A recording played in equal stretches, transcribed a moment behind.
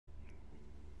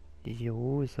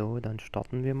Jo, so, dann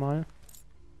starten wir mal.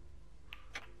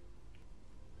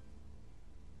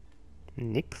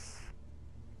 Nix.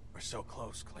 We're so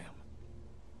close, Clem.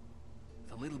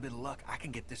 With a little bit of luck, I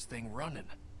can get this thing running.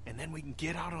 And then we can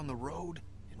get out on the road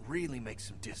and really make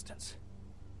some distance.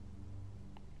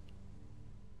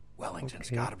 Wellington's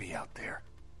Okay. gotta be out there.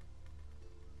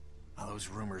 Now, those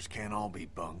rumors can't all be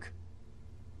bunk.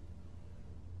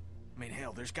 I mean,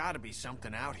 hell, there's gotta be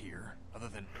something out here other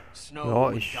than snow Ja,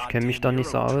 and ich kenne mich da goddamn nicht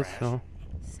so aus, Euro ja. trash.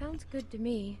 Sounds good to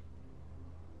me.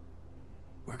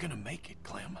 We're gonna make it,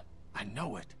 Clem. I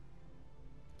know it.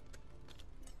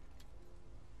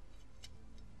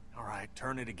 All right,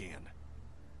 turn it again.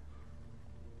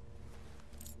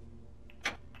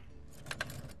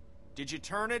 Did you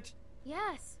turn it?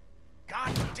 Yes.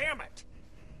 God damn it!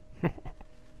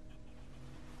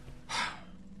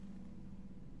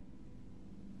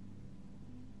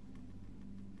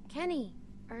 Kenny,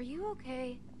 are you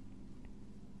okay?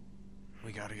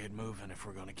 We gotta get moving if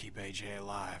we're gonna keep AJ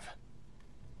alive.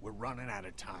 We're running out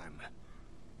of time.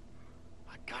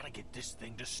 I gotta get this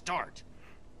thing to start.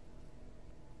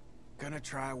 Gonna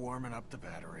try warming up the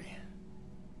battery.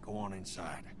 Go on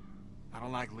inside. I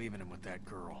don't like leaving him with that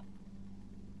girl.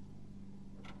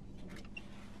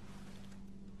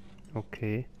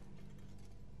 Okay.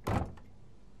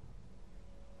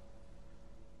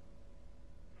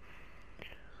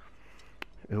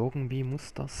 Irgendwie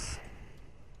muss das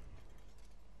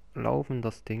laufen,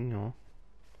 das Ding, ja.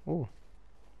 Oh.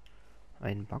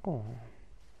 Ein Bagger.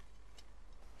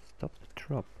 Stop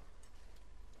Drop.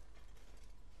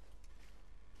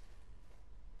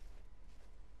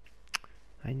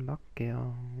 Ein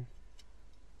Bagger.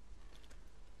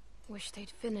 Wish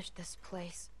they'd finished this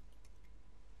place.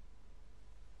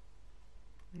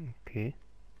 Okay.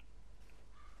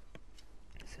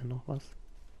 Ist hier noch was?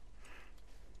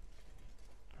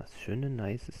 Das schöne,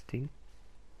 nices Ding.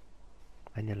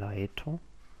 Eine Leiter.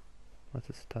 Was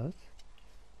ist das?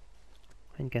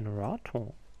 Ein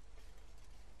Generator.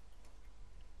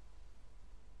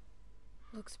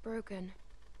 Looks broken.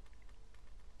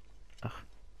 Ach.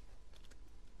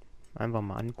 Einfach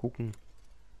mal angucken.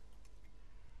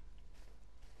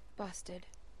 Busted.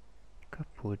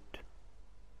 Kaputt.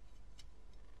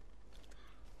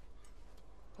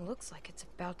 Looks like it's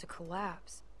about to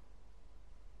collapse.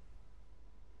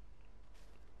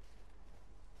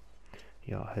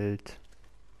 Ja, halt.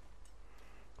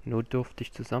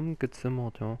 Notdürftig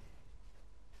zusammengezimmert, ja.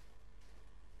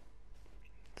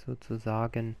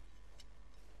 Sozusagen.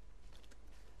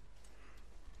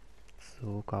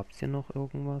 So, gab's hier noch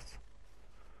irgendwas?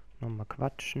 Nochmal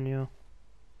quatschen hier.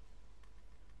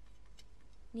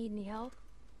 Need any help?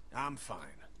 I'm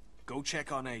fine. Go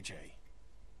check on AJ.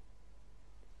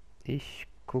 Ich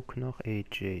guck nach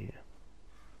AJ.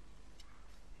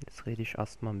 Jetzt rede ich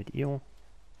erstmal mit ihr.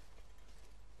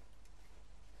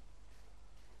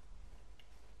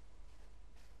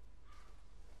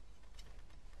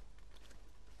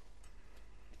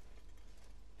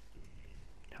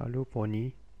 Hallo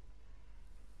Bonnie.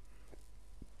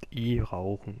 Die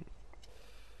rauchen.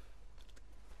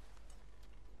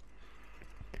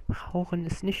 Rauchen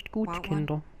ist nicht gut, Want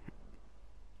Kinder.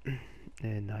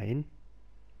 Nein,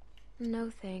 No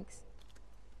thanks.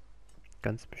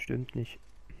 ganz bestimmt nicht.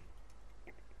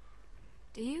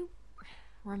 Do you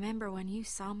remember when you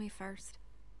saw me first?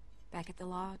 Back at the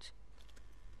lodge?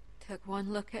 Took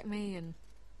one look at me and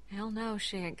hell no,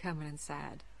 she ain't coming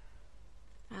inside.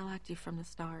 I liked you from the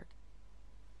start.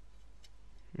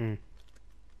 Hm.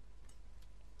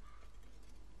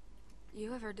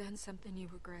 You ever done something you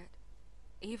regret?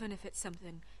 Even if it's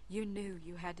something you knew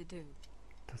you had to do.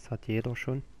 Das hat jeder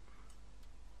schon.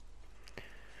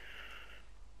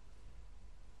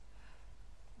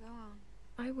 Go on.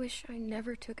 I wish I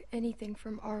never took anything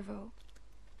from Arvo.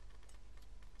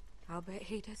 I'll bet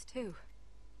he does too.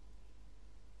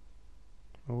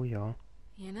 Oh ja.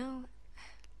 You know,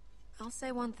 I'll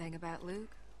say one thing about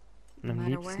Luke. Am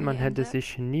matter where liebsten, he man hätte ends up,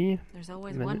 sich nie, There's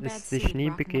always one wenn bad es sich seed nie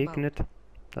rocking the boat. begegnet,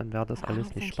 dann wäre das But I alles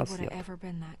don't nicht think he would have passiert. ever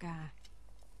been that guy.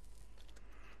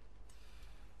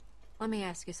 Let me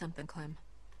ask you something, Clem.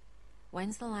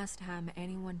 When's the last time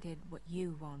anyone did what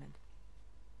you wanted?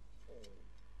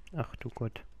 Ach du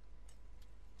Gott.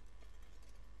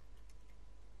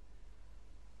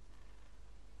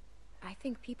 I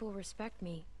think people respect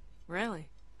me. Really?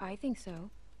 I think so.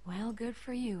 Well, good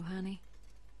for you, honey.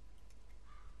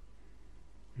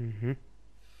 Mhm.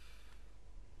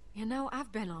 You know,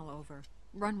 I've been all over,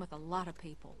 run with a lot of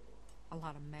people, a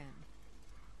lot of men,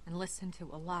 and listened to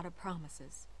a lot of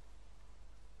promises.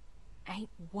 Ain't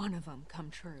one of them come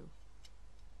true.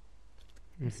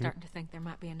 I'm starting to think there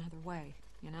might be another way,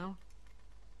 you know?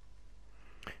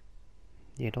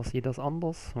 Jeder sieht das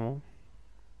anders. Ja.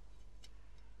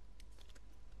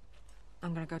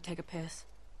 I'm gonna go take a piss.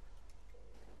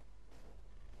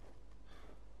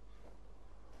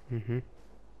 Mhm.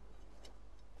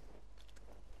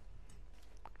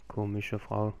 Komische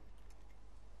Frau.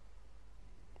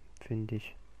 Finde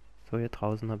ich. So, hier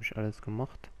draußen habe ich alles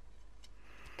gemacht.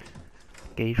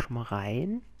 Gehe ich mal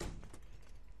rein.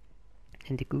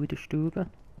 In die gute Stube.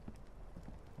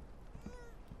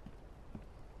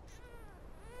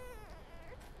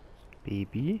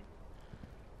 Baby.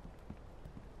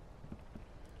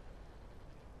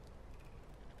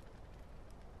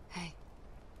 Hey.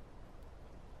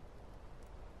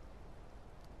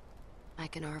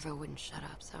 Mike and Arvo wouldn't shut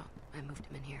up, so I moved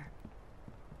him in here.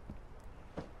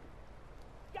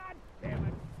 God damn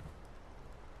it!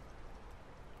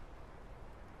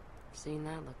 I've seen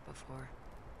that look before.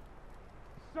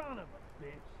 Son of a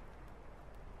bitch!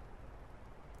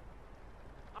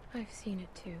 I've seen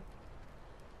it too.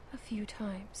 A few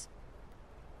times.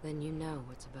 Then you know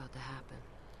what's about to happen.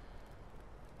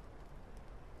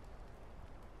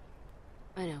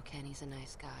 I know Kenny's a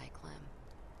nice guy, Clem.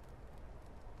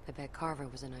 I bet Carver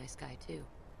was a nice guy too.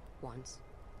 Once.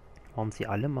 Waren sie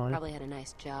alle mal? Probably had a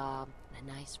nice job and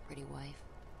a nice, pretty wife.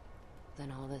 Then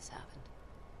all this happened.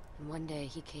 And one day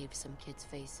he caved some kid's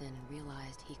face in and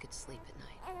realized he could sleep at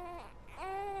night.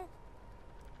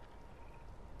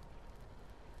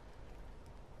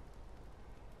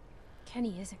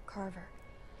 Kenny isn't Carver.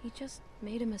 He just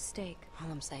made a mistake.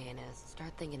 All I'm saying is,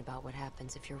 start thinking about what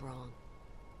happens if you're wrong.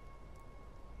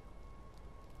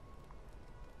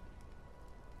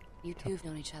 You two have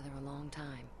known each other a long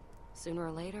time. Sooner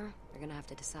or later, you're gonna have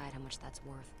to decide how much that's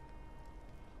worth.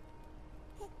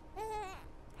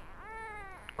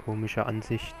 Komische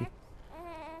Ansichten.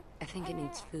 I think it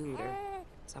needs food or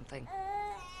something.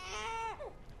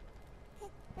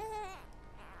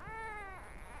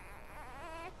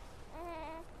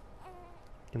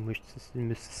 Du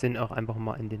müsstest ihn auch einfach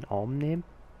mal in den Arm nehmen.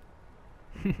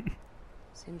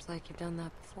 Seems like you've done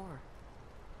that before.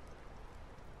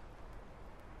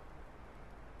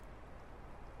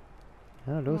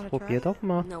 Ja, los, probier doch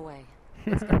mal. No way.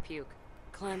 It's gonna puke.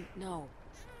 Clem, no.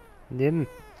 Nimm,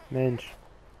 Mensch.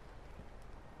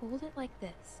 Hold it like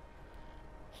this.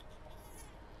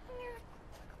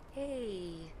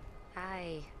 Hey.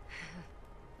 Hi.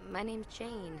 My name's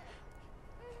Jane.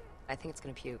 I think it's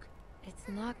gonna puke. It's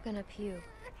not gonna puke.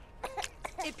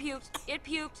 It puked. It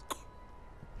puked.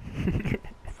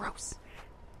 Gross.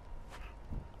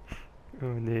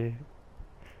 Oh nee.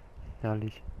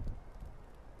 Herrlich.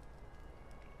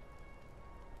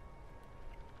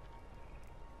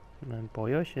 Ein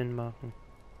Bäuerchen machen.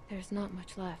 There's not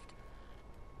much left.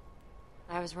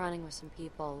 I was running with some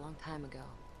people a long time ago,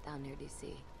 down near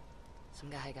DC. Some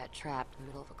guy got trapped in the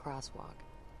middle of a crosswalk.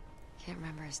 Can't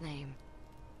remember his name.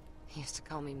 He used to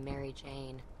call me Mary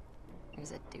Jane. He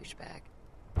was a douchebag.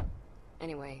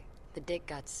 Anyway, the dick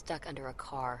got stuck under a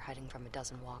car hiding from a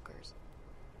dozen walkers.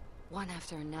 One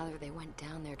after another, they went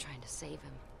down there trying to save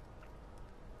him.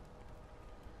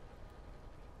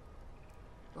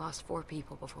 Lost 4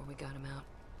 people before we got him out.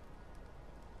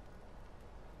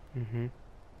 Mhm.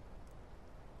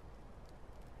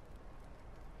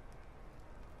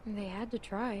 They had to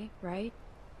try, right?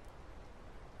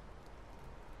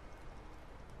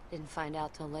 Didn't find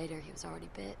out till later he was already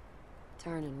bit.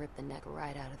 Turned and ripped the neck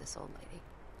right out of this old lady.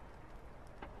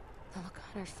 The look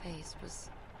on her face was...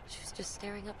 she was just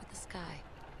staring up at the sky,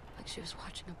 like she was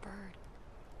watching a bird.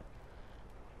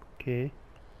 Okay.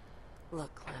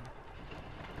 Look, Clem.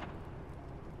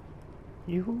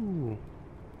 Juhu.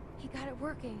 He got it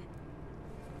working.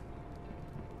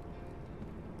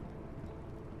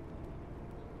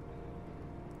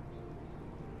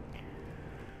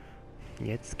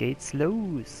 Jetzt geht's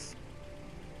los.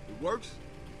 It works?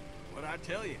 What'd I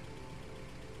tell you?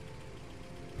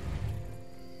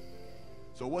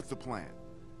 So what's the plan?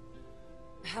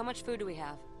 How much food do we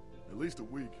have? At least a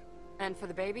week. And for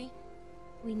the baby?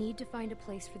 We need to find a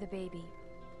place for the baby.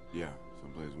 Yeah,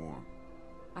 someplace warm.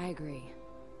 I agree.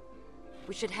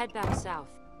 We should head back south.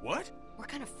 What? We're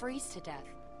gonna freeze to death.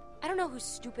 I don't know whose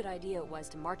stupid idea it was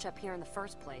to march up here in the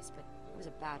first place, but it was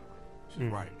a bad one.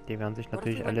 She's right. Die werden sich What if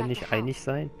natürlich we went alle back nicht to einig house?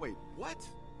 sein. Wait, what?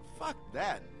 Fuck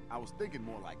that. I was thinking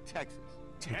more like Texas.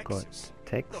 Oh Gott. Texas?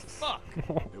 The Texas. fuck?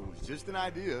 It was just an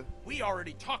idea. We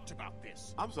already talked about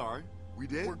this. I'm sorry. We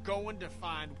did? We're going to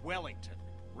find Wellington.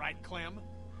 Right, Clem?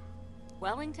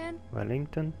 Wellington?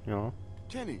 Wellington, ja.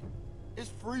 Kenny,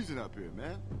 it's freezing up here,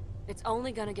 man. It's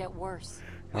only gonna get worse.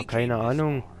 Ja, We keine came this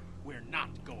Ahnung. far. We're not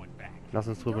going back. Lass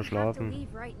uns drüber schlafen.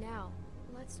 leave right now.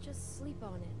 Let's just sleep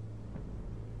on it.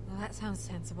 Well, that sounds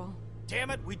sensible. Damn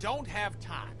it, we don't have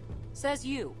time. Says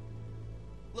you.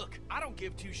 Look, I don't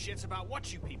give two shits about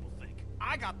what you people think.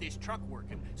 I got this truck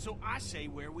working, so I say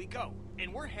where we go.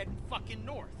 And we're heading fucking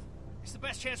north. It's the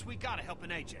best chance we got of helping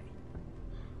AJ.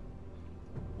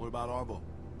 What about Arvo?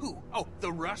 Who? Oh, the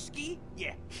Rusky?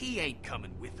 Yeah, he ain't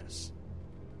coming with us.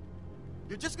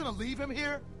 You're just gonna leave him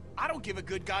here? I don't give a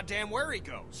good goddamn where he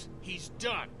goes. He's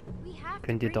done. We have to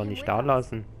Könnt ihr bring doch him nicht with da us.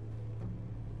 lassen.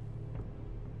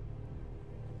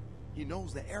 He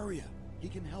knows the area. He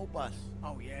can help us.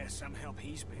 Oh yeah, some help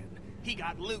he's been. He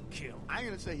got Luke killed. I ain't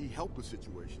gonna say he helped the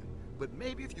situation, but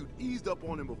maybe if you'd eased up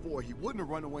on him before, he wouldn't have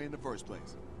run away in the first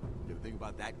place. You ever think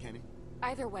about that, Kenny?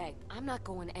 Either way, I'm not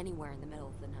going anywhere in the middle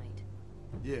of the night.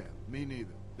 Yeah, me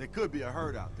neither. There could be a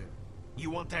herd out there.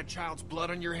 You want that child's blood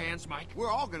on your hands, Mike?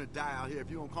 We're all gonna die out here if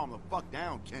you don't calm the fuck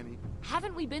down, Kenny.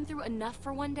 Haven't we been through enough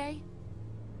for one day?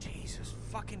 Jesus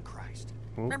fucking Christ.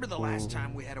 Remember the last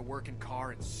time we had a working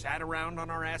car and sat around on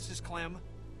our asses, Clem?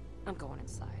 I'm going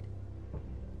inside.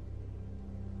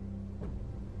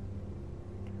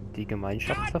 Die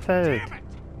Gemeinschaft God zerfällt. damn it!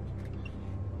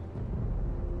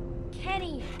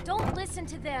 Kenny, don't listen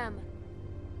to them.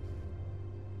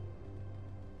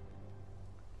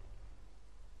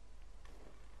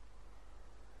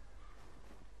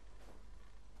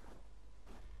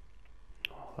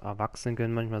 Erwachsene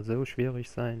können manchmal so schwierig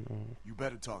sein. Oh. You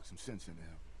better talk some sense into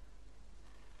him.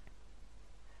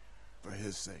 For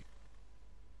his sake.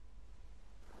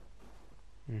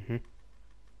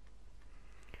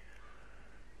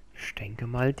 Ich denke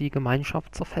mal, die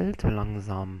Gemeinschaft zerfällt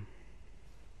langsam.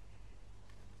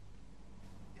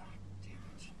 God damn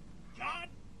it. God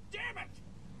damn it!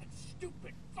 That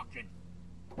stupid fucking...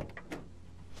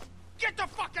 Get the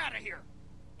fuck out of here!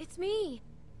 It's me.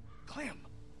 Clem.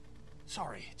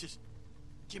 Sorry, just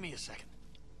give me a second.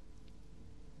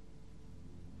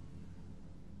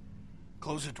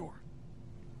 Close the door.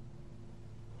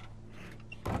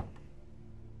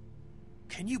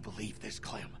 Can you believe this,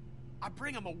 Clem? I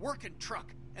bring them a working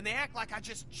truck, and they act like I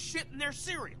just shit in their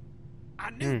cereal.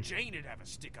 I knew Jane would have a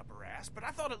stick up her ass, but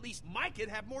I thought at least Mike would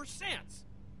have more sense.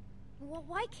 Well,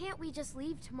 why can't we just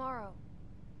leave tomorrow?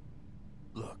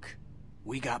 Look,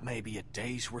 we got maybe a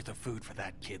day's worth of food for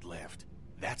that kid left.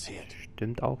 That's it.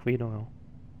 Stimmt auch wieder, ja.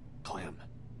 Clem,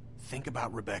 think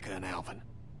about Rebecca and Alvin.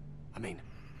 I mean,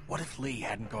 what if Lee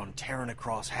hadn't gone tearing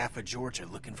across half of Georgia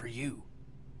looking for you?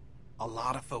 A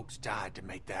lot of folks died to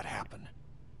make that happen.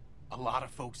 A lot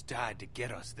of folks died to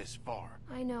get us this far.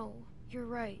 I know, you're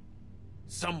right.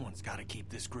 Someone's got to keep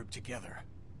this group together.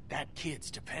 That kid's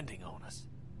depending on us.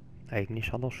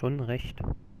 Eigentlich hat er schon recht.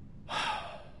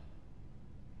 I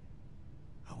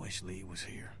wish Lee was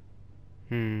here.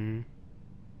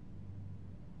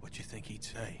 What you think he'd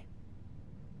say?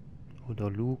 Oder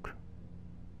Luke.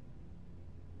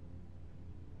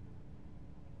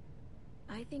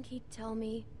 I think he'd tell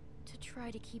me to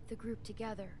try to keep the group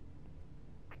together.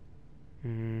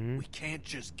 We can't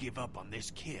just give up on this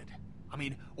kid. I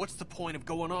mean, what's the point of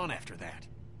going on after that?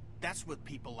 That's what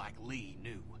people like Lee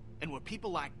knew, and what people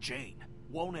like Jane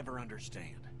won't ever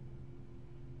understand.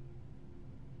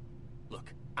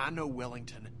 Look, I know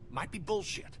Wellington might be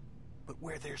bullshit, but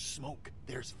where there's smoke,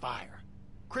 there's fire.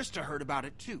 Krista heard about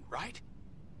it too, right?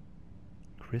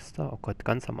 Krista? Oh Gott,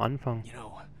 ganz am Anfang. You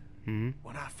know, Mhm.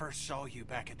 when I first saw you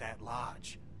back at that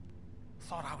lodge,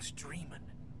 thought I was dreaming.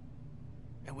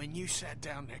 And when you sat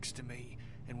down next to me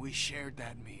and we shared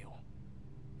that meal,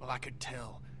 well, I could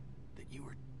tell that you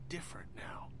were different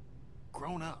now.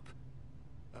 Grown up.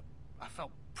 I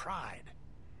felt pride.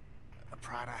 A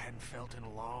pride I hadn't felt in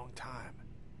a long time.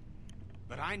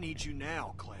 But I need you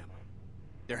now, Clem.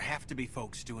 There have to be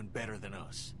folks doing better than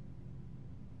us.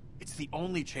 It's the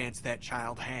only chance that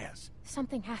child has.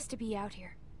 Something has to be out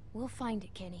here. We'll find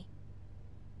it, Kenny.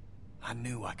 I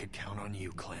knew I could count on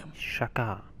you, Clem.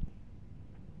 Shaka.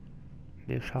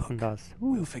 Wir schaffen das.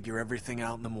 We'll figure everything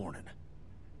out in the morning.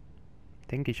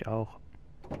 Denke ich auch.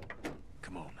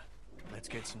 Come on, let's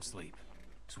get some sleep.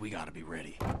 So we gotta be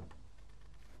ready.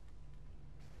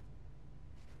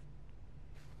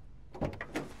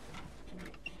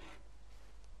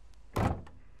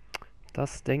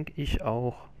 Das denke ich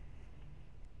auch.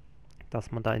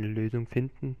 Dass wir da eine Lösung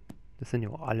finden. Das sind ja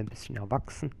auch alle ein bisschen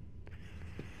erwachsen.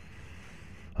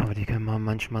 Aber die können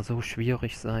manchmal so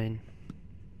schwierig sein.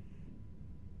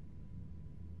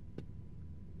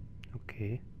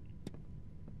 Okay.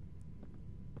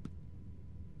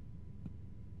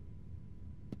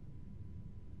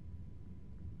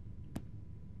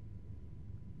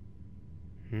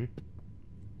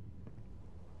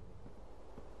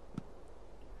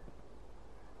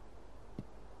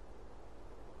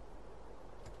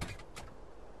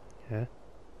 Hä?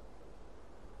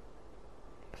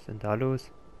 ist denn da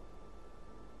los?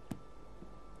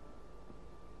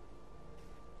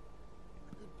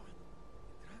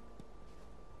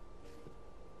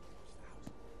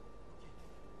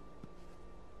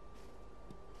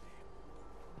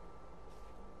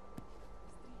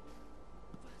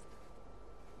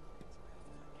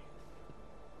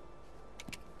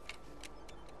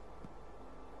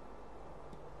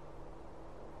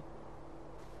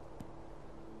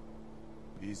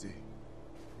 Easy.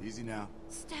 Easy now.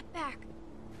 Step back.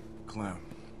 Clem.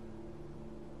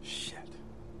 Shit.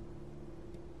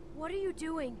 What are you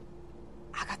doing?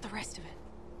 I got the rest of it.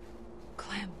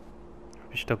 Clem.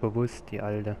 Hab ich doch gewusst, die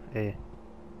Alte, ey.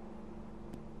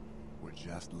 We're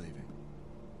just leaving.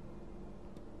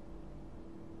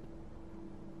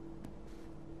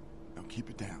 Now keep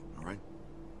it down, all right?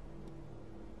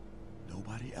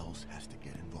 Nobody else has to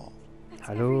get involved. That's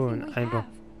Hallo, everything und we einfach,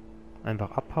 have.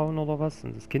 einfach abhauen oder was?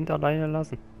 Und das Kind alleine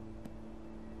lassen?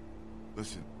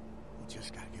 Listen, we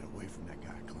just gotta get away from that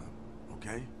guy, Clem.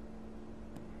 Okay?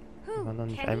 Who? Kann man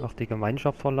nicht Kenny? einfach die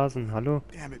Gemeinschaft verlassen? Hallo?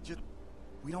 Damn it, just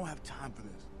we don't have time for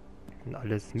this. Und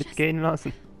alles mitgehen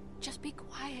lassen? Just be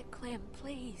quiet, Clem,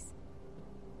 please.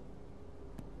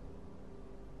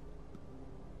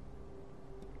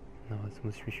 Na, jetzt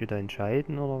muss ich mich wieder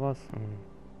entscheiden oder was?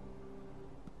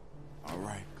 All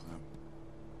right, Clem.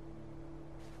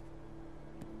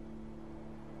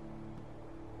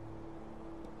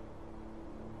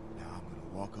 Now I'm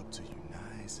gonna walk up to you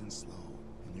nice and slow,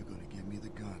 and you're gonna give me the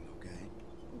gun, okay?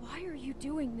 Why are you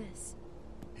doing this?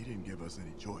 He didn't give us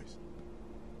any choice.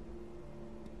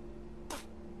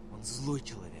 Он злой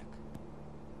человек.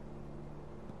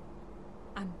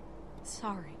 I'm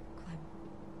sorry, Clem.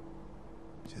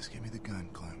 Just give me the gun,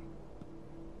 Clem.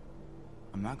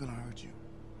 I'm not gonna hurt you.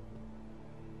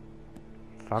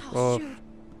 Fuck I'll off. shoot.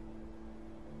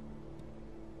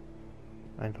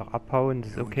 Einfach abhauen,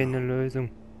 das ist okay eine Lösung.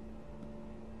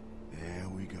 There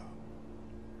we go.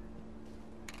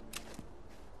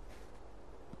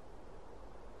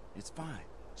 It's fine.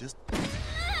 Just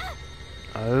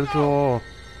Also.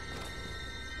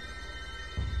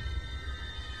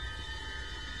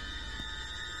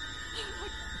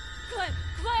 Clem,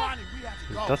 Clem! Bonnie, we have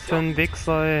to go. Das für ein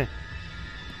Wichser, ey.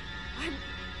 I'm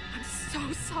so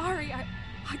sorry.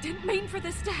 I didn't mean for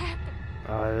this to happen.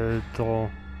 Alter. Oh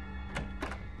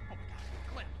my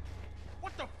God, Clem,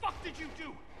 what the fuck did you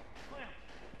do? Clem,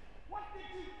 what did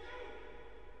you do?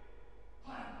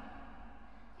 Clem,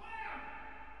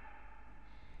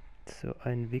 Clem! So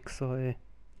ein Wichser, ey.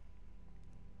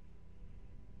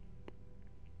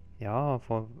 Ja,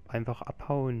 einfach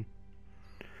abhauen.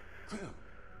 Clem,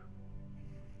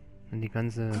 Und die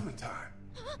ganze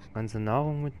Clementine.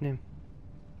 Nahrung mitnehmen.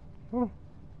 Oh.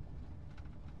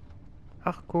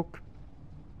 Ach, guck.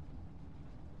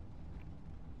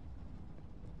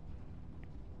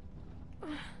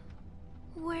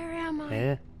 Where am I?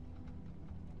 Hä?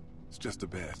 It's just a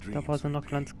bad dream. Da war sie noch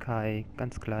sweetie.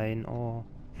 ganz klein. Oh.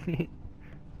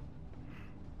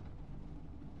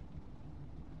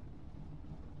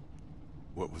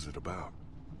 What was it about?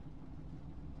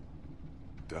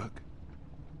 Duck?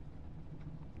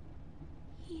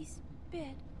 He's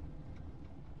bit.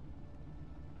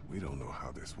 We don't know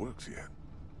how this works yet.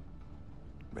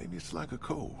 Maybe it's like a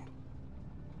cold.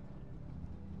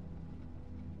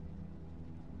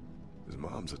 His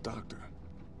mom's a doctor.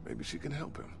 Maybe she can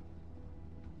help him.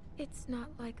 It's not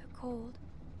like a cold.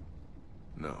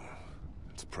 No,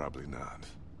 it's probably not.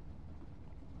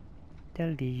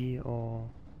 Der Lee, oh.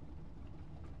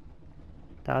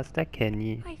 Da ist der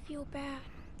Kenny. I feel bad.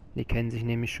 Die kennen sich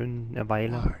nämlich schon eine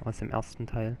Weile Why? aus dem ersten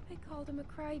Teil. I called him a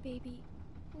crybaby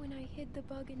when I hid the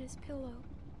bug in his pillow.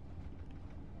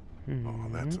 Oh,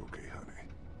 that's Mhm. okay, honey.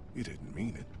 You didn't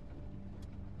mean it.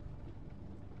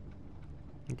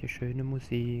 Und die schöne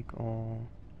Musik, oh.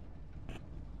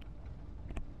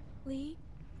 Lee,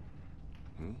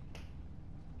 Hmm?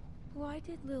 why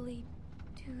did Lily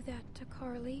do that to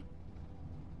Carly?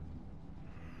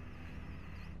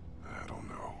 I don't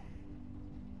know.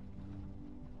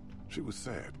 She was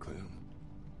sad, Clem.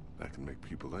 That can make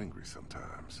people angry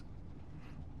sometimes.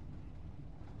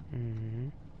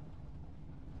 Mhm.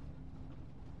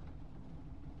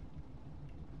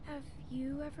 Have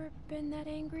you ever been that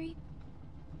angry?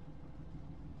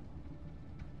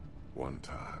 One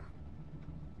time.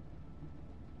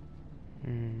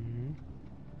 Mhm.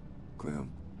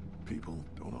 Clem, people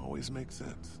don't always make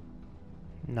sense.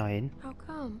 Nein. How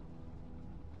come?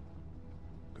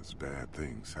 Because bad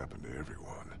things happen to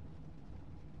everyone.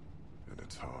 And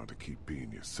it's hard to keep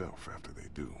being yourself after they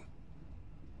do.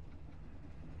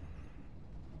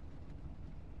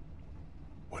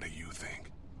 What do you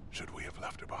think? Should we have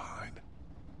left her behind?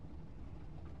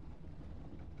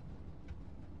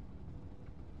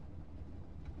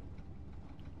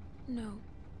 No.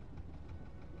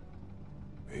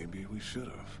 Maybe we should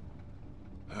have.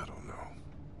 I don't know.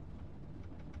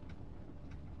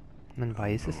 Man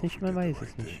weiß es nicht, man weiß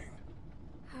es nicht.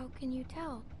 How can you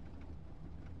tell?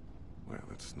 Well,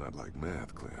 it's not like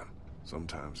math, Clem.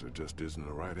 Sometimes there just isn't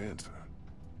a right answer.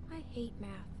 I hate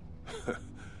math.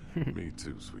 Me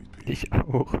too, sweet pea. Ich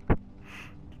auch.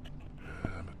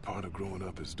 But part of growing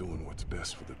up is doing what's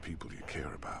best for the people you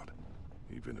care about.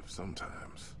 Even if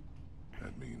sometimes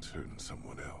that means hurting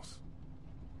someone else.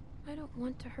 I don't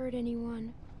want to hurt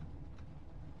anyone.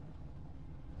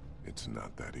 It's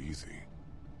not that easy.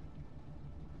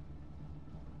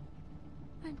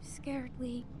 I'm scared,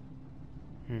 Lee.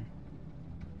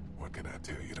 What can I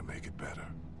tell you to make it better?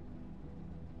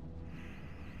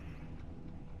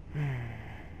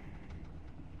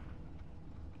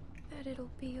 That it'll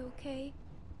be okay.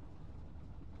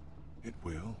 It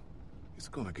will. It's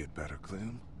gonna get better,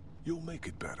 Clem. You'll make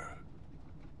it better.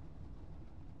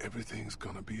 Everything's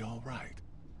gonna be all right.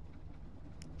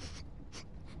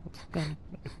 It's gonna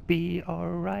be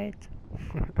alright.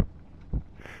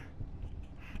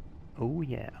 Oh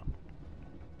yeah.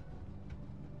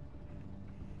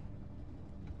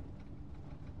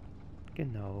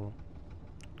 Genau.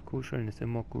 Kuscheln ist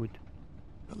immer gut.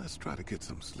 Now let's try to get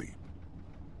some sleep.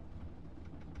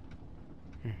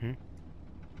 Mhm.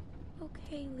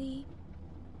 Okay, Lee.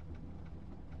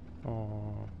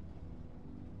 Oh.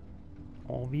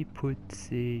 Oh, wie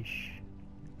putzig.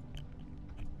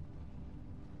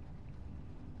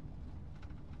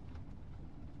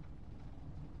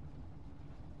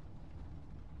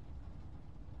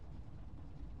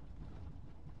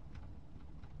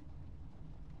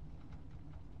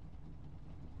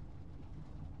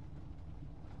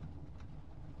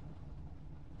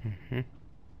 Mhm.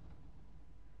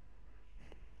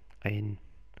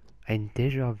 Ein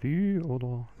Déjà-vu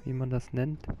oder wie man das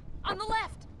nennt. On the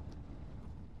left!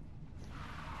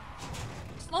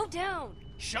 Slow down!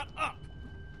 Shut up!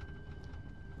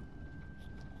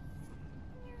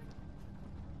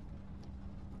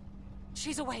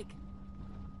 She's awake.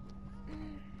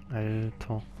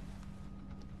 Alter.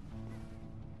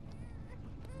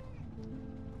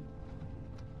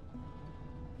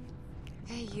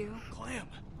 Hey, you. Clem!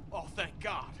 Oh, thank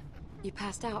God! You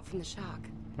passed out from the shock.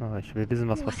 Oh, ich will wissen,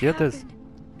 was What passiert ist. happened?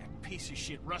 That piece of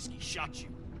shit Rusky shot you.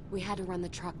 We had to run the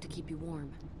truck to keep you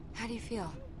warm. How do you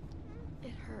feel?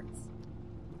 It hurts.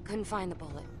 Couldn't find the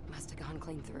bullet. Must have gone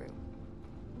clean through.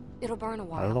 It'll burn a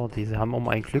while. Alter, diese haben um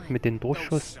ein Glück mit den Those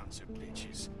Durchschuss. sons of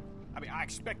bitches. I mean, I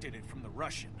expected it from the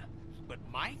Russian. But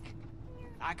Mike?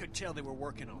 I could tell they were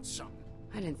working on something.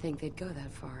 I didn't think they'd go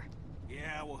that far.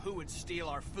 Yeah, well, who would steal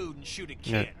our food and shoot a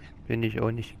Ja, kid? bin ich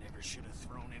auch nicht. Never should have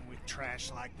thrown in with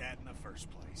trash like that in the first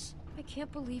place. I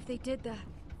can't believe they did that.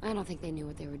 I don't think they knew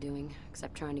what they were doing,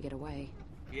 except trying to get away.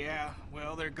 Yeah,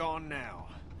 well, they're gone now.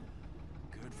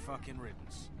 Good fucking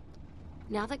riddance.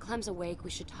 Now that Clem's awake, we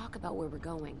should talk about where we're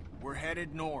going. We're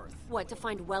headed north. What, to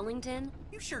find Wellington?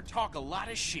 You sure talk a lot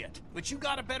of shit, but you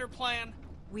got a better plan?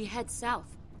 We head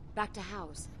south, back to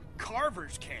House.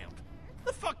 Carver's camp?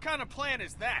 The fuck kind of plan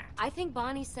is that? I think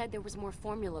Bonnie said there was more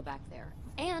formula back there.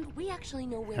 And we actually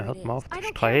know where it Hört is. mal auf I zu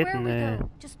don't care where streiten, we ey. go.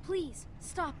 Just please,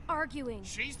 stop arguing.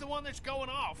 She's the one that's going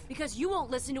off. Because you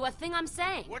won't listen to a thing I'm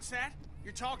saying. What's that?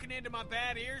 You're talking into my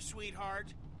bad ears,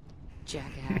 sweetheart?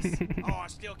 Jackass. Oh, I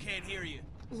still can't hear you.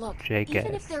 Look, Jackass.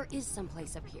 even if there is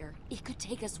someplace up here, it could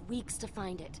take us weeks to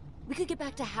find it. We could get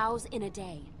back to House in a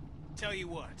day. Tell you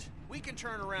what, we can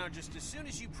turn around just as soon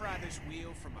as you pry this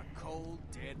wheel from my cold,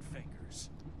 dead fingers.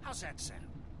 How's that sound?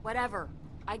 Whatever.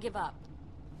 I give up.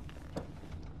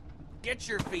 Get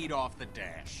your feet off the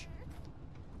dash.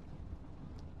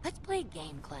 Let's play a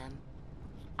game, Clem.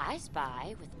 I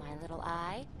spy with my little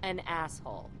eye an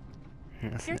asshole.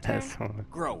 Das Your ist turn. Asshole.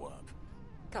 Grow up.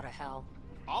 Go to hell.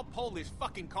 I'll pull this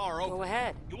fucking car over. Go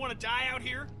ahead. You want to die out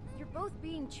here? You're both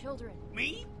being children.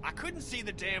 Me? I couldn't see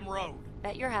the damn road.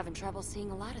 Bet you're having trouble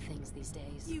seeing a lot of things these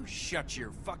days. You shut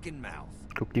your fucking mouth.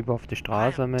 Guck lieber auf die I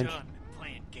Straße, am Mensch. done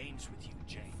playing games with you,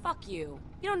 Jane. Fuck you.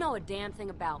 You don't know a damn thing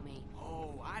about me.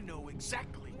 Oh, I know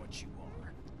exactly what you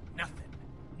are. Nothing.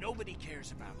 Nobody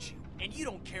cares about you. And you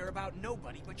don't care about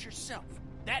nobody but yourself.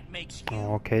 That makes you...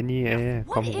 Oh, Kenny, ey.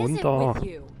 What Komm is it runter. with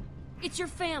you? It's your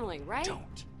family, right?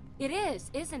 Don't. It is,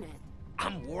 isn't it?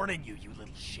 I'm warning you, you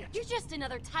little shit. You're just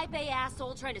another type A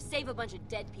asshole trying to save a bunch of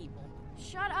dead people.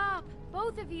 Shut up,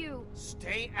 both of you.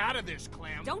 Stay out of this,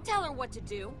 Clem. Don't tell her what to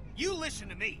do. You listen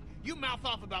to me. You mouth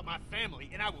off about my family,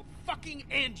 and I will fucking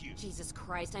end you. Jesus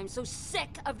Christ, I'm so sick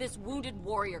of this wounded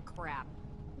warrior crap.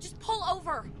 Just pull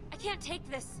over. I can't take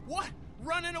this. What?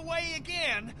 Running away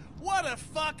again? What a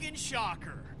fucking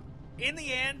shocker. In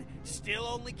the end, still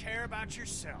only care about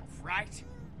yourself, right?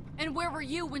 And where were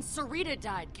you when Sarita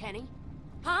died, Kenny?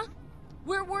 Huh?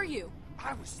 Where were you?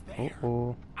 I was there.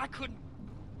 Oh. I couldn't...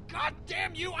 God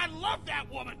damn you, I love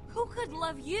that woman! Who could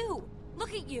love you?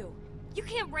 Look at you. You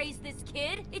can't raise this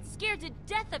kid. It's scared to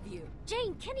death of you.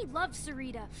 Jane, Kenny loves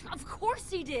Sarita. Of course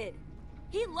he did.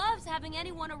 He loves having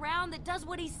anyone around that does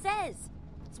what he says.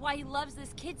 That's why he loves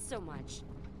this kid so much.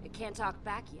 It can't talk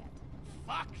back yet.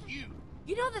 Fuck you.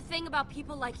 You know the thing about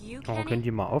people like you, Oh, Kenny? können die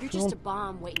mal You're just a aufhören?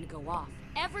 bomb waiting to go off.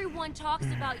 Everyone talks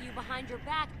about you behind your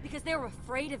back because they're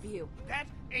afraid of you. That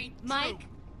ain't Mike, true.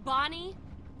 Bonnie,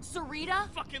 Sarita,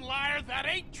 Fucking liar, that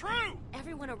ain't true!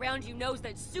 everyone around you knows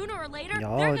that sooner or later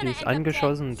Ja, they're die gonna ist end up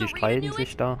angeschossen, dead. die Sarita streiten knew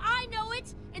sich it, da. I know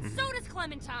it, and so does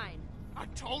Clementine. I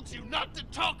told you not to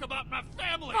talk about my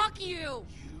family! Fuck you!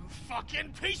 You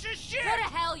fucking piece of shit! Go to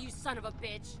hell, you son of a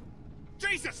bitch!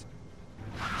 Jesus!